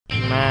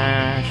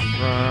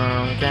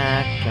Mushroom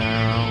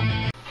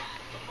Gecko.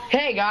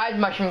 Hey guys,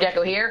 Mushroom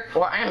Gecko here.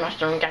 Well, I'm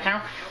Mushroom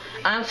Gecko.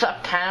 I'm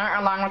September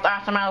along with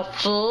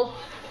Awesomeisg.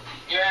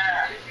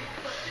 Yeah.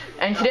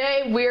 And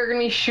today we're going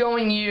to be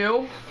showing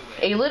you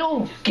a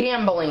little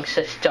gambling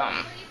system.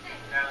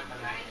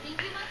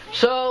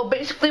 So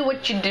basically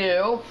what you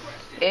do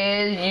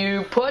is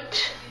you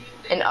put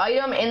an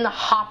item in the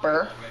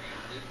hopper,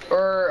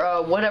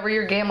 or whatever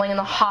you're gambling in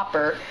the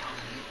hopper,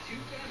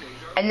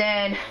 and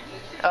then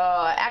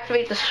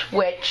activate the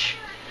switch,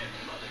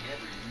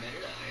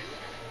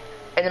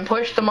 and then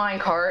push the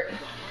minecart,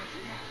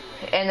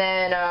 and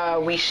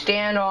then we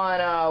stand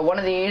on one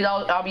of these.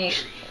 I'll be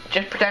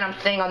just pretend I'm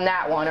staying on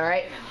that one,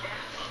 alright?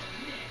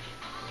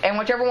 And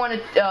whichever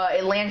one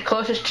it lands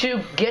closest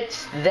to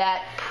gets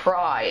that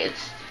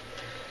prize.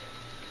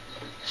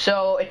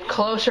 So it's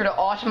closer to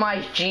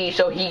Awesomeisg,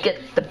 so he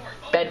gets the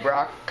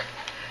bedrock.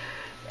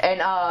 And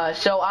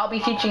so I'll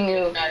be teaching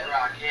you.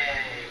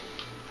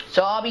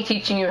 So I'll be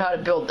teaching you how to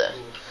build this.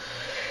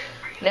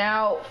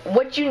 Now,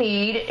 what you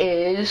need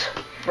is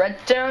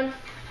redstone,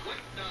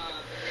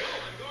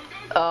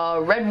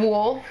 red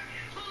wool,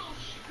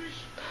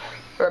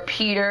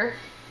 repeater,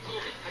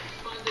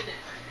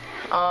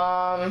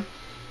 oh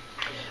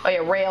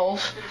yeah,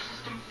 rails,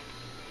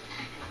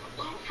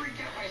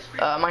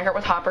 minecart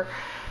with hopper,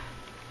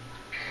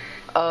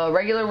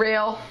 regular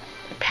rail,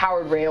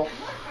 powered rail,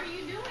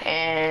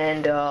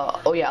 and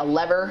oh yeah, a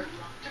lever,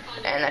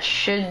 and that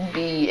should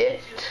be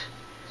it.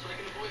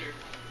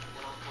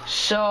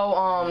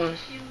 So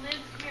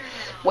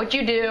what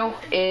you do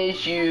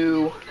is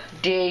you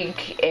dig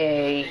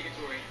a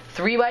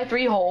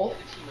 3x3 hole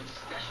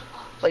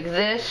like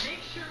this,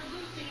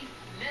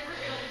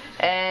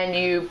 and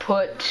you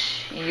put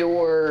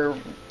your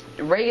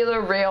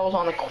regular rails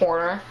on the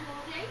corner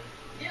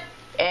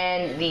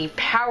and the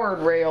powered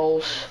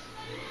rails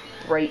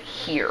right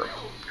here.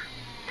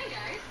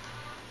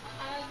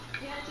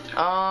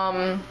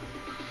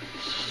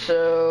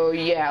 So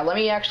yeah, let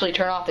me actually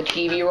turn off the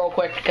TV real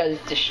quick because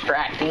it's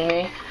distracting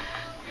me.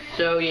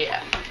 So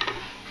yeah.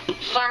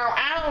 So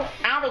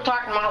I'll be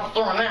talking about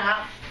doing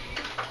that.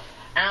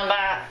 And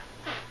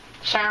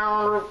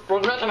so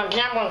we're making a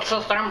gambling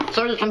system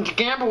so you can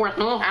gamble with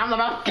me. I'm the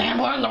best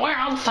gambler in the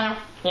world, so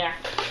yeah.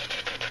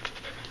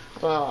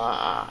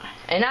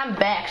 And I'm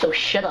back, so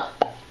shut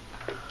up.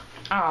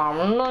 Oh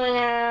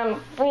man,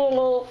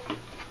 really?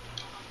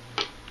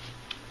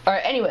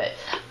 Alright, anyways.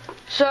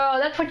 So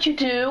that's what you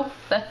do.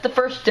 That's the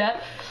first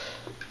step.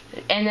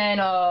 And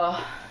then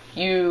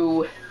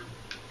you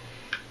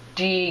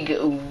dig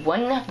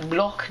one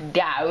block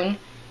down.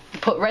 You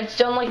put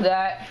redstone like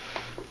that.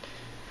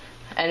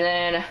 And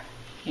then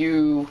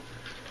you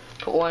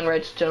put one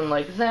redstone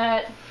like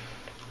that.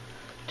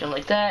 Stone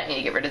like that. And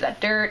you get rid of that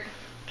dirt.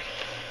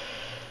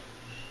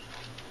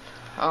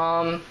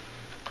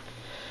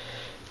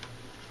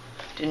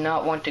 Do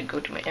not want to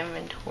go to my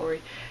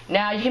inventory.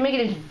 Now you can make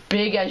it as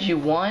big as you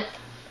want.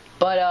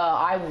 But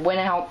I went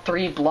out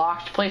 3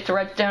 blocks to place the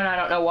redstone. I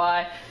don't know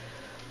why,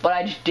 but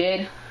I just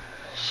did.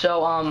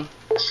 So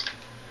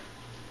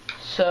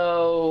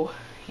so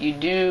you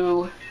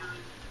do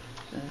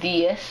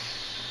this.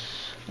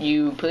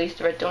 You place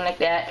the redstone like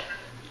that.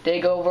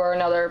 Dig over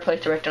another.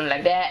 Place the redstone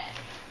like that.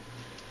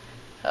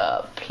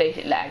 Place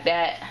it like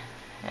that,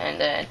 and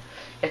then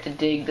you have to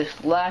dig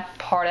this last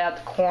part out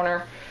the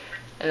corner,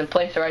 and then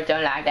place the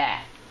redstone like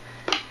that.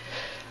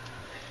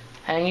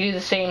 And you do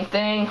the same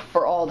thing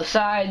for all the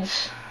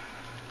sides,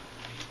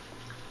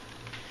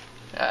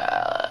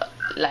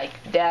 like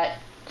that.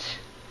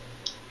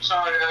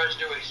 Sorry, I was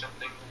doing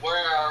something.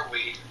 Where are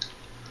we?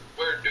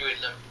 We're doing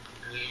the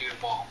blue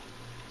ball.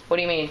 What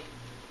do you mean?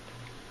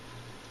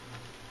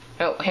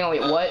 Oh, hang on,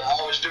 wait, what?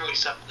 I was doing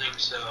something,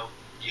 so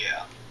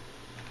yeah.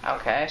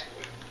 Okay.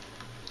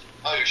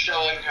 Oh, you're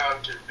showing how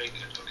to make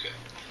it. Okay.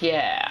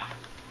 Yeah.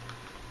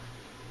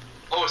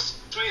 Oh,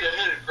 sweet,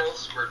 I hit a growth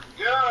spurt.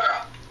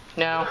 Yeah.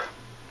 No.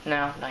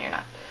 No, you're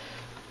not.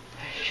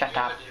 Shut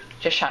up.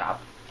 Just shut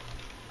up.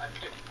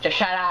 Just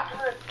shut up.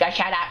 Just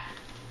shut up.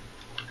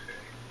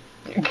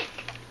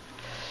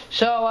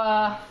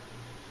 So,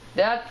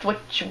 that's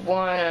what you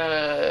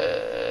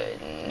wanna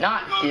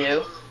not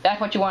do.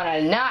 That's what you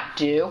wanna not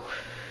do.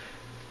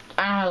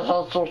 I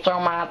hate you so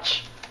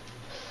much.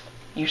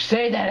 You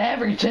say that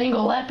every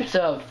single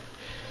episode.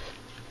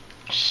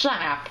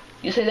 Shut up.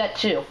 You say that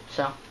too,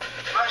 so.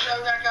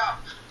 Mushroom Gecko!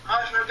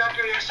 Mushroom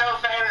Gecko, you're so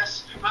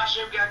famous!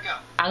 Mushroom Gecko!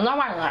 I know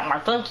I like my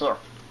thinker.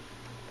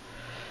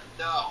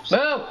 No.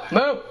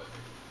 Move!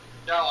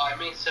 No, I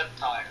mean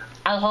Septire.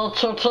 I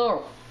hate you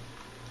too.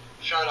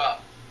 Shut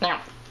up. Now.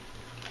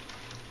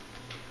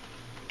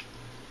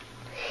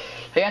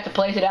 You have to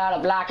place it out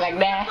a block like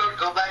that.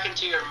 Go back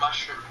into your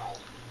mushroom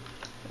hole.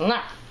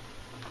 No.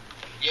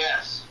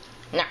 Yes.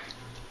 No.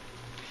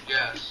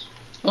 Yes.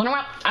 You know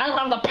what? I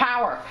have the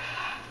power.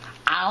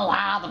 I'll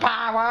have the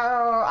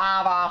power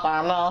of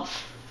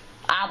awesomeness.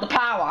 I have the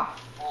power.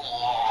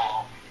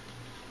 Aww.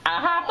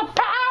 I have the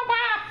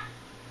power.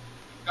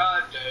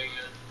 God dang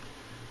it.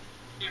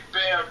 You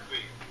banned me.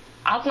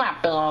 I'm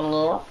not being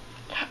you.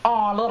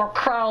 Oh, little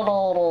crowd.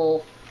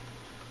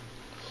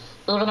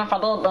 Even if I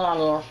did down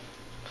here.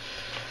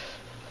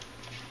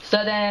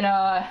 So then,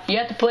 you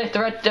have to place the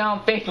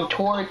redstone facing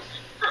towards...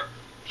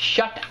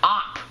 Shut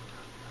up.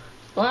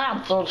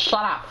 Ah, dude,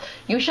 shut up.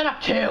 You shut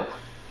up too.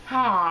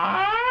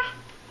 Aww.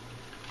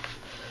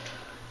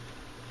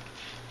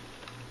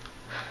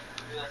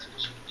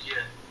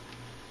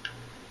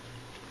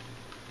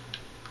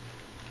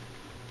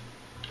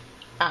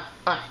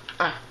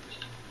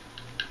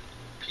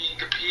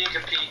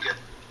 Pika.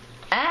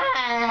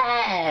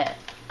 Ah,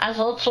 I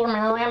thought so,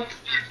 man.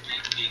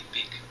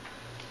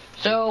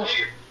 So,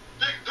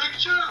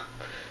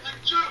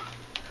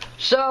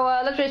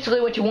 that's basically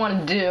what you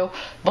want to do.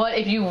 But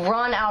if you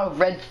run out of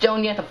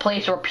redstone, you have to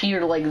place a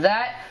repeater like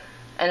that,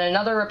 and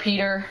another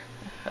repeater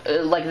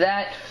like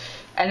that,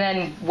 and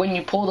then when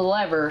you pull the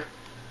lever,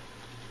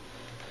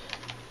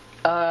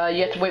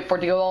 you have to wait for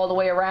it to go all the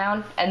way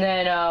around, and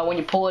then when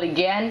you pull it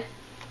again,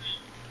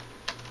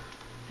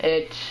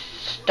 it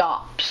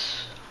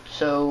stops.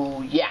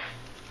 So yeah.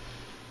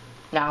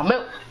 Now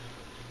move.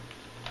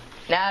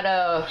 Now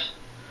to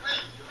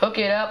hook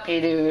it up,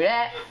 you do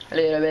that, a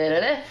little bit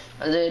of this,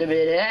 a little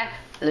bit of that,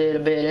 a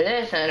little bit of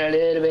this, and a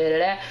little bit of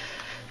that.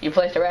 You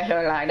place the rest of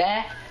it like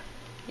that.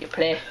 You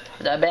place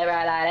the baby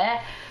like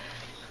that.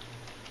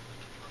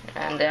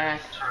 And then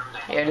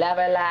you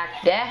level it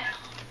like that.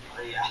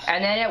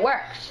 And then it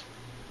works.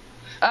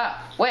 Oh,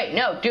 wait,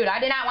 no, dude, I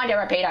did not want the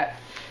repeater.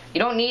 You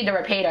don't need the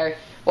repeater.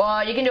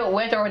 Well, you can do it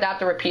with or without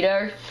the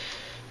repeater.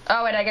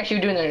 Oh, wait, I guess you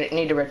do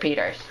need the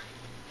repeaters.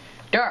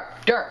 Derp.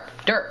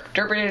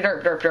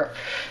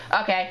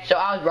 Okay, so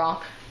I was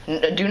wrong.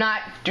 Do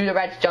not do the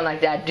redstone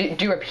like that.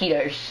 Do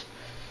repeaters.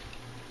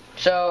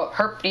 So,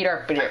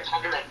 herp-de-derp.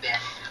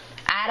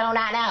 I do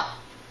not know.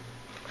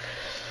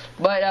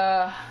 But,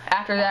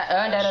 after that,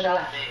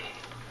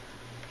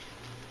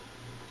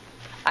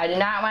 I did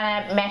not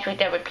want to mess with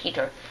the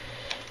repeater.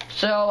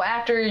 So,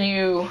 after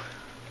you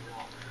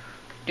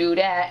do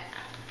that.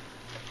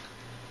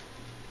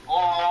 Oh,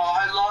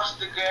 I lost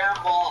the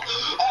gamble.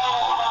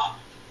 Oh!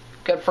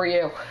 Good for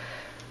you.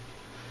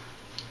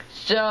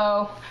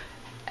 So,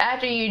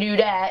 after you do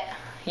that,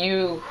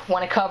 you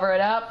want to cover it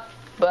up.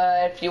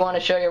 But if you want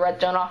to show your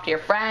redstone off to your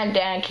friend,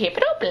 then keep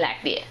it open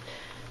like this.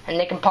 And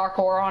they can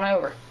parkour on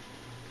over.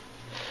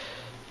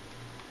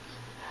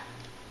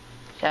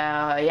 So,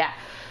 yeah.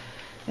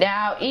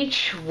 Now,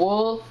 each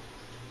wool,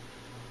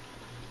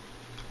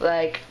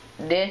 like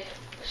this,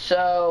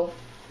 so,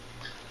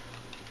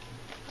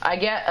 I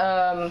get,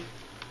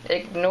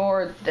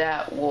 ignore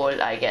that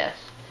wool, I guess.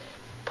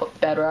 Put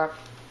bedrock,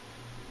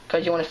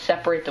 because you want to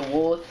separate the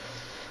wool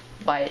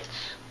by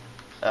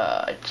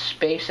its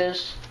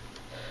spaces.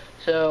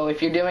 So,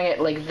 if you're doing it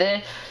like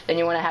this, then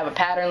you want to have a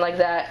pattern like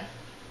that.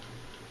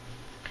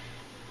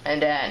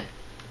 And then,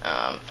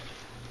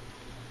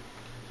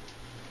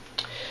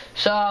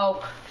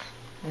 so,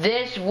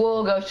 this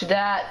wool goes to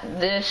that,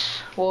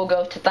 this wool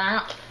goes to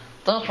that,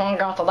 this one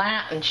goes to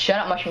that, and shut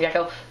up, Mushroom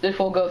Gecko, this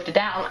wool goes to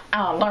that,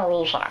 and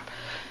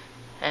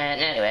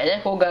anyway,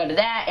 this will go to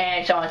that,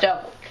 and so on and so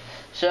forth.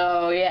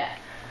 So, yeah,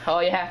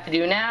 all you have to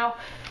do now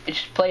is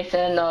just place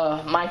in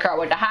the minecart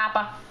with the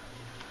hopper,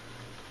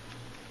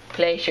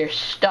 place your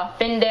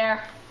stuff in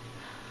there.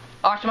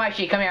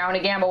 Awesomeisg, come here, I want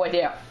to gamble with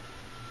you.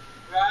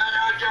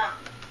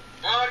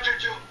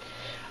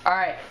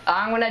 Alright,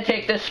 I'm going to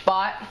take this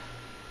spot.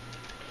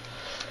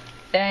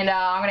 And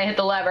I'm going to hit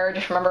the lever.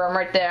 Just remember I'm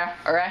right there.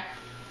 Alright?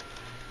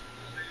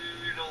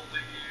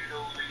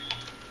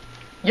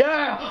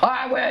 Yeah!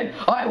 I win!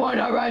 I won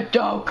a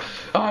redstone!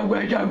 I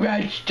win a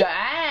redstone!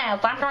 Ah,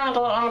 stop trying to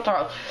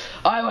throw.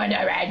 I win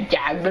a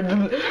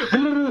redstone!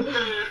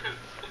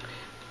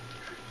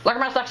 Look at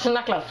my sexy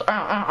necklace!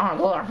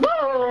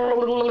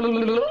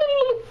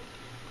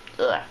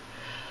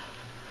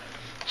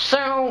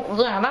 So,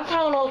 yeah, that's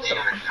how it all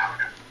starts.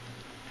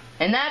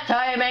 And that's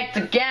how you make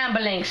the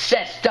gambling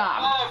system.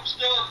 Oh, I'm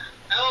stuck.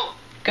 Help.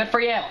 Good for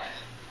you.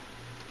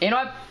 You know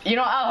what?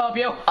 I'll help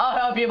you. I'll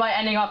help you by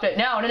ending off it.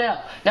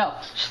 No.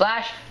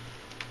 Slash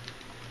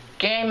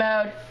game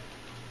mode.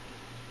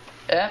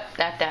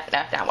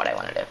 That's not what I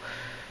want to do.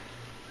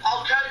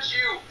 I'll catch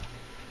you.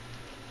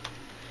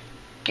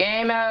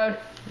 Game mode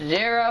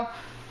 0.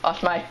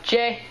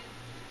 Awesomeisg.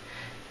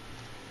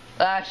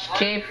 Slash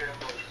keep.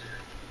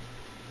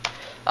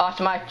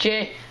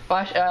 Awesomeisg.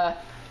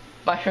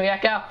 Mushroom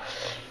Gecko.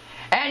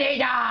 And he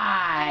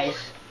dies!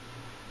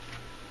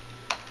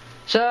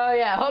 So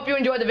yeah, hope you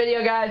enjoyed the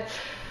video, guys.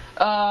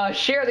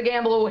 Share the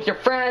gamble with your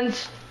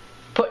friends.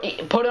 Put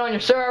it on your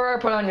server,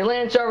 put it on your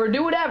land server,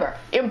 do whatever.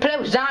 Even play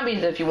with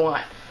zombies if you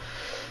want.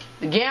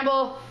 The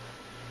gamble,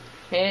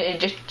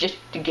 just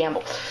the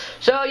gamble.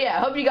 So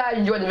yeah, hope you guys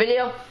enjoyed the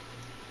video.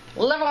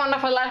 Live a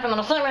wonderful life in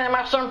the same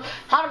mushroom.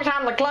 Have a good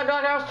time in the club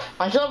goes.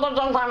 Until the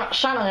time,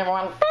 shining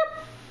everyone.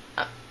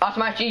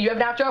 Awesomeisg, you have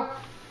an outro?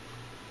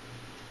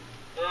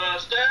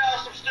 Stay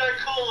awesome, stay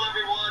cool,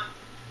 everyone.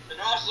 And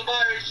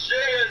Awesomeisg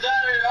is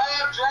out here.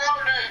 I'm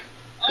drowning.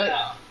 Good.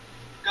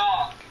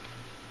 God.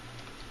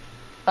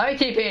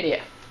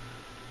 Wikipedia.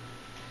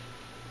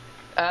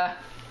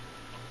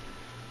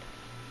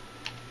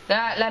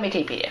 Let me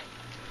TP you.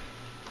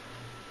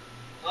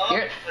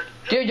 Oh,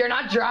 Dude, you're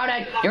not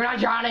drowning. You're not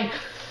drowning.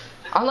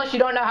 Unless you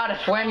don't know how to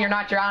swim, you're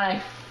not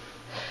drowning.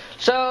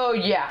 So,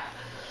 yeah.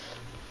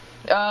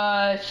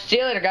 See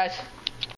you later, guys.